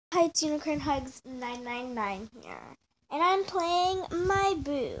Heights Unicorn Hugs 999 here, and I'm playing my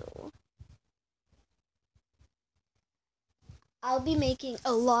Boo. I'll be making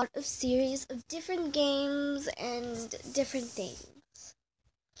a lot of series of different games and different things.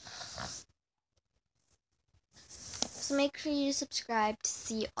 So make sure you subscribe to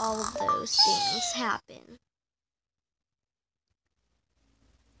see all of those things happen.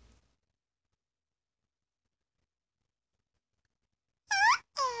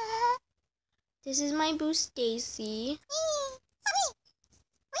 This is my Boo Stacy.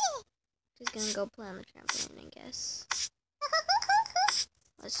 She's gonna go play on the trampoline, I guess.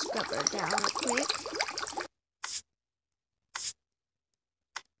 Let's scrub her down real quick.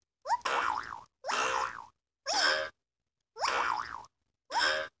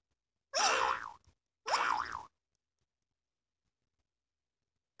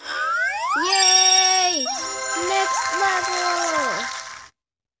 Yay! Next level!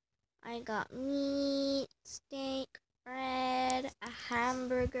 I got meat, steak, bread, a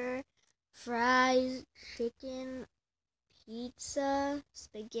hamburger, fries, chicken, pizza,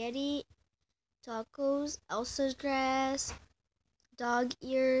 spaghetti, tacos, Elsa's dress, dog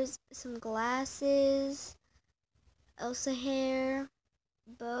ears, some glasses, Elsa hair,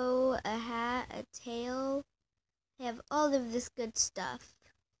 bow, a hat, a tail. I have all of this good stuff.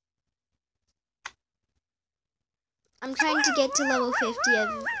 I'm trying to get to level 50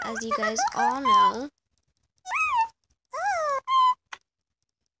 as you guys all know.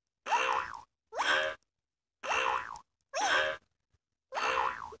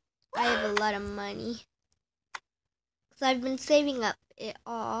 I have a lot of money. So I've been saving up it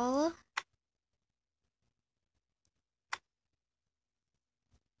all.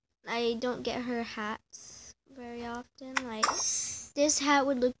 I don't get her hats very often. Like, this hat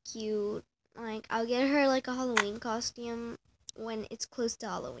would look cute. Like, I'll get her like a Halloween costume when it's close to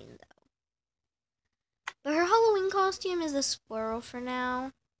Halloween though. But her Halloween costume is a squirrel for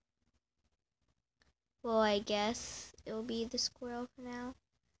now. Well, I guess it'll be the squirrel for now.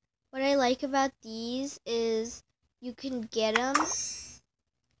 What I like about these is you can get them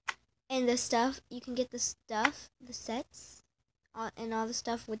and the stuff, you can get the stuff, the sets, and all the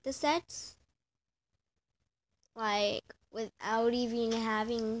stuff with the sets. Like, without even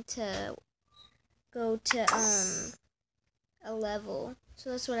having to go to a level. So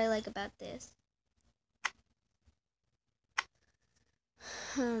that's what I like about this.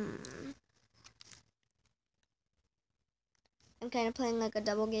 I'm kind of playing like a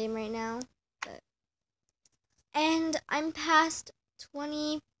double game right now, and I'm past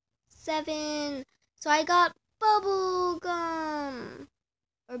 27, so I got bubble gum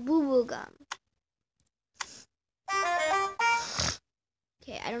or boo boo gum.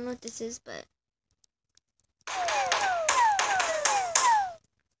 Okay, I don't know what this is, but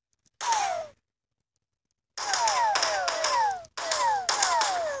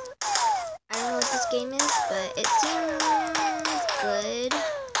I don't know what this game is, but it seems good.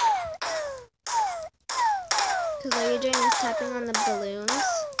 Because all you're doing is tapping on the balloons.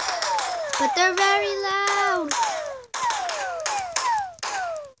 But they're very loud.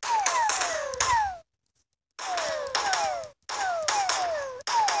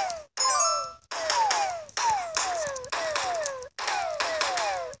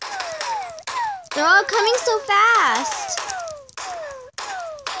 They're all coming so fast.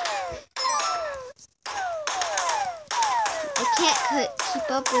 I can't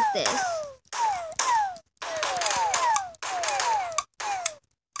keep up with this.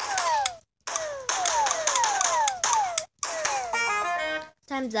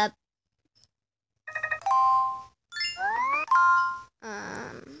 Time's up.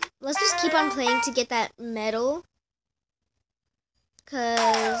 Let's just keep on playing to get that medal.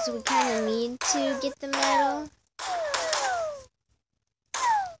 Because we kind of need to get the medal.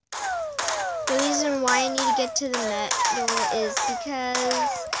 The reason why I need to get to the medal is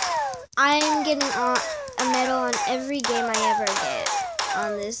because I'm getting a medal on every game I ever get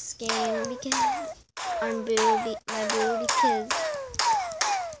on this game. Because on my Boo, because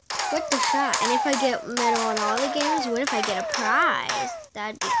what the shot? And if I get medal on all the games, what if I get a prize?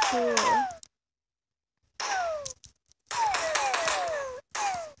 That'd be cool.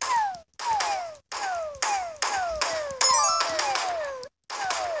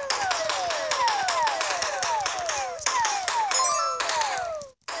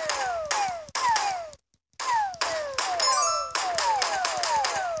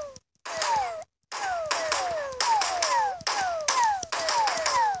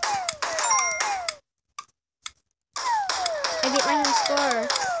 I beat my home score.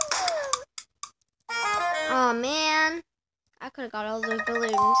 Oh man, I could have got all those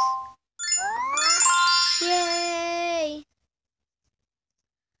balloons.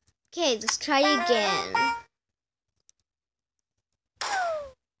 Okay, let's try again.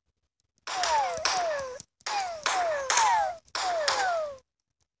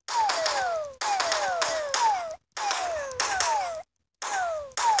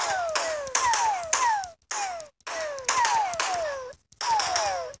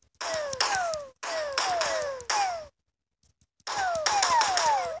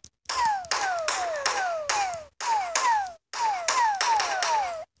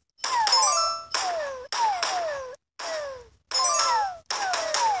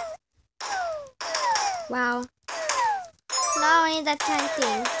 Wow. No, I need that time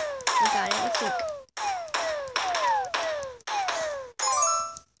thing. I got it, I think.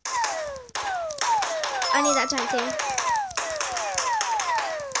 I need that time thing.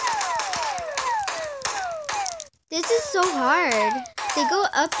 This is so hard. They go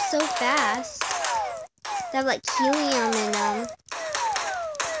up so fast. They have like helium in them.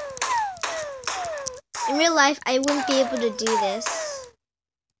 In real life, I wouldn't be able to do this.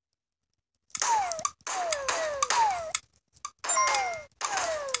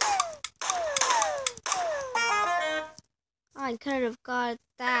 Oh, I could have got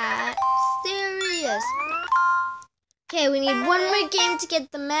that. Serious. Okay, we need one more game to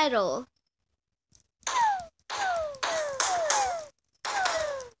get the medal.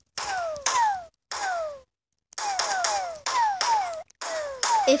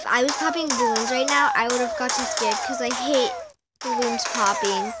 If I was popping balloons right now, I would have gotten scared because I hate balloons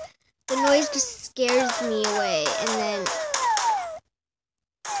popping. The noise just scares me away, and then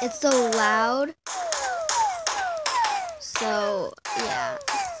it's so loud. So, yeah.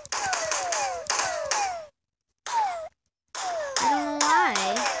 I don't know why.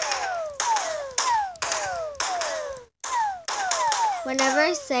 Whenever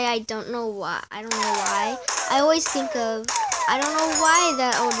I say I don't know why, I always think of, I don't know why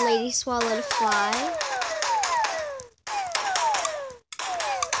that old lady swallowed a fly.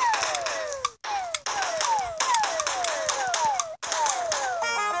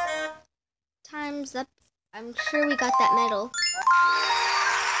 Time's up. I'm sure we got that medal.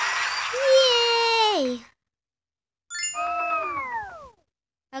 Yay!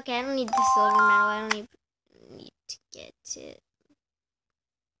 Okay, I don't need the silver medal. I don't need to get it.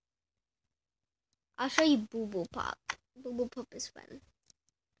 I'll show you Boo Boo Pop. Boo Boo Pop is fun.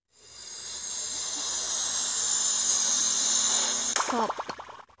 Pop.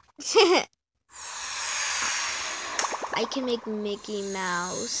 I can make Mickey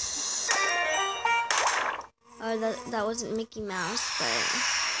Mouse. Oh, that wasn't Mickey Mouse, but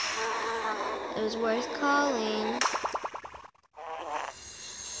it was worth calling.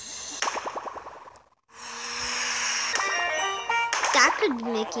 That could be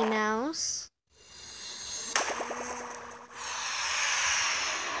Mickey Mouse.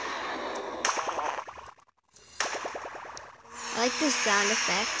 I like the sound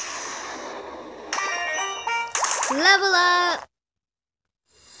effects. Level up!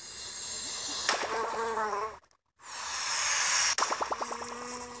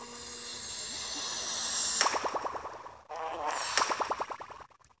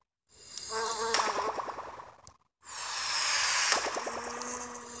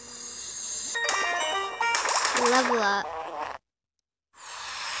 Level up.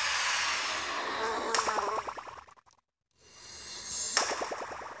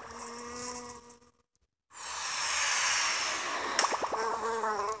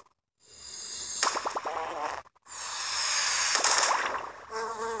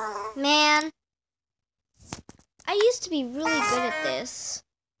 Man, I used to be really good at this.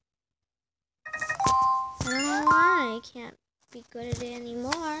 I don't know why I can't be good at it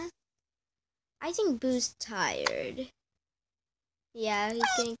anymore. I think Boo's tired. Yeah, he's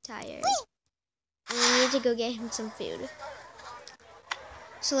getting tired. And we need to go get him some food.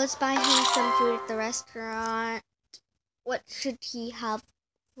 So let's buy him some food at the restaurant. What should he have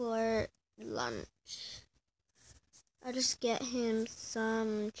for lunch? I'll just get him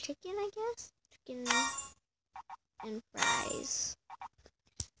some chicken, I guess. Chicken and fries.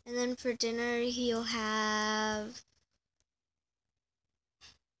 And then for dinner, he'll have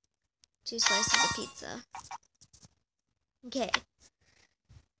 2 slices of pizza. Okay.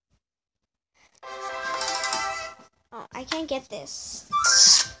 Oh, I can't get this.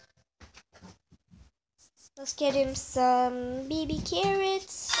 Let's get him some baby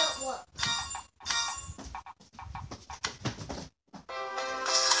carrots.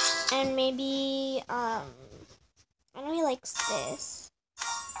 And maybe, I know he likes this.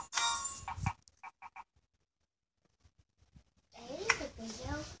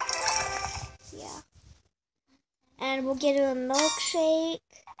 Yeah. And we'll get him a milkshake.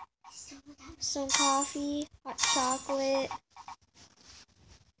 some coffee, hot chocolate,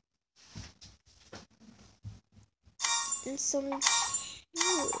 and some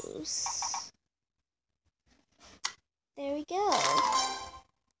juice. There we go.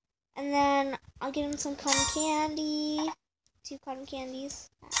 And then I'll get him some cotton candy. 2 cotton candies,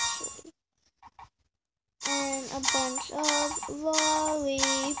 actually. And a bunch of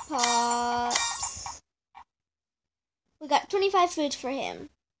lollipops. We got 25 foods for him.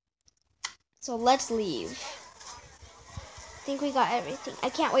 So let's leave. I think we got everything. I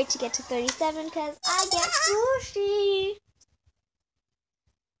can't wait to get to 37 because I get sushi.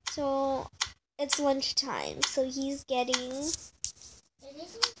 So it's lunchtime. So he's getting... Is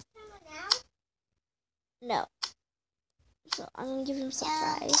this now? No. So I'm going to give him some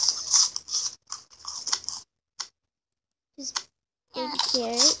fries. His baby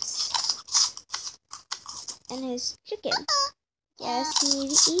carrots. And his chicken. Yes, you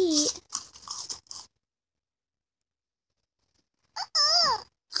need to eat.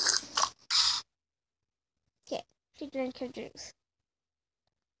 Okay, drink your juice.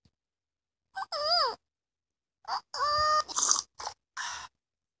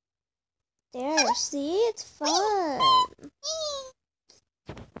 There, see? It's fun.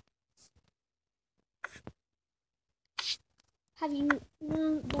 Have you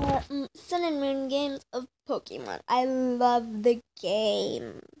seen the Sun and Moon games of Pokemon? I love the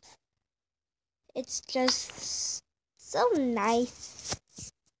games. It's just so nice.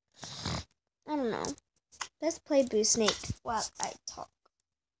 I don't know. Let's play Boo Snake while I talk.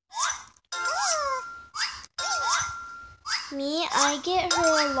 Me, I get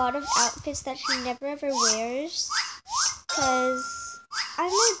her a lot of outfits that she never ever wears because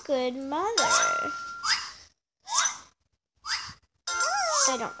I'm a good mother.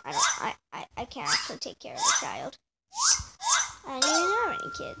 I can't actually take care of a child. I don't even have any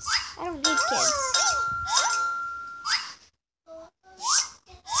kids. I don't need kids.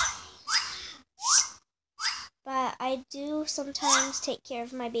 But I do sometimes take care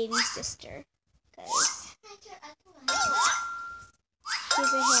of my baby sister because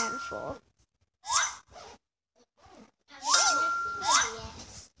she's a handful.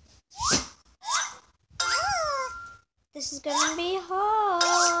 This is gonna be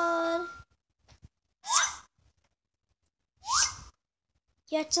hard.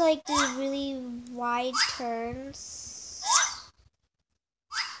 You have to like do really wide turns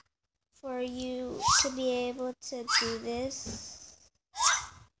for you to be able to do this.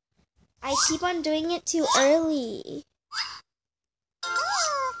 I keep on doing it too early.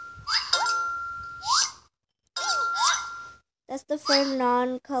 That's the firm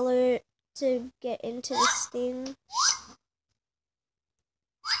non-color to get into this thing.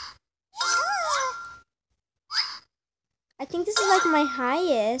 I think this is like my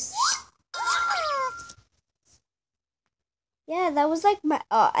highest. Yeah, that was like my...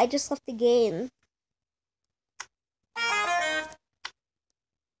 Oh, I just left the game.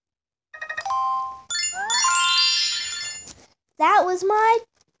 That was my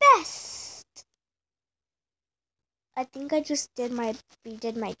best. I think I just did my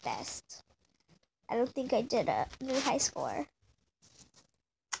best. I don't think I did a new high score.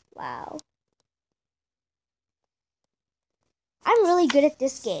 Wow. I'm really good at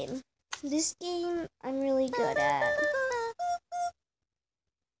this game. This game, I'm really good at.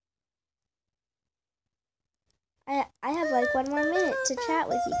 I have like 1 more minute to chat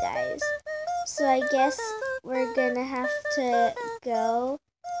with you guys. So I guess we're gonna have to go.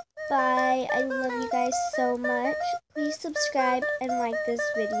 Bye. I love you guys so much. Please subscribe and like this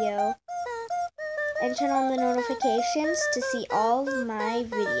video. And turn on the notifications to see all of my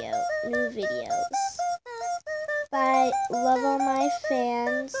new videos. Bye. Love all my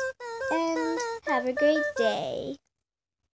fans. And have a great day.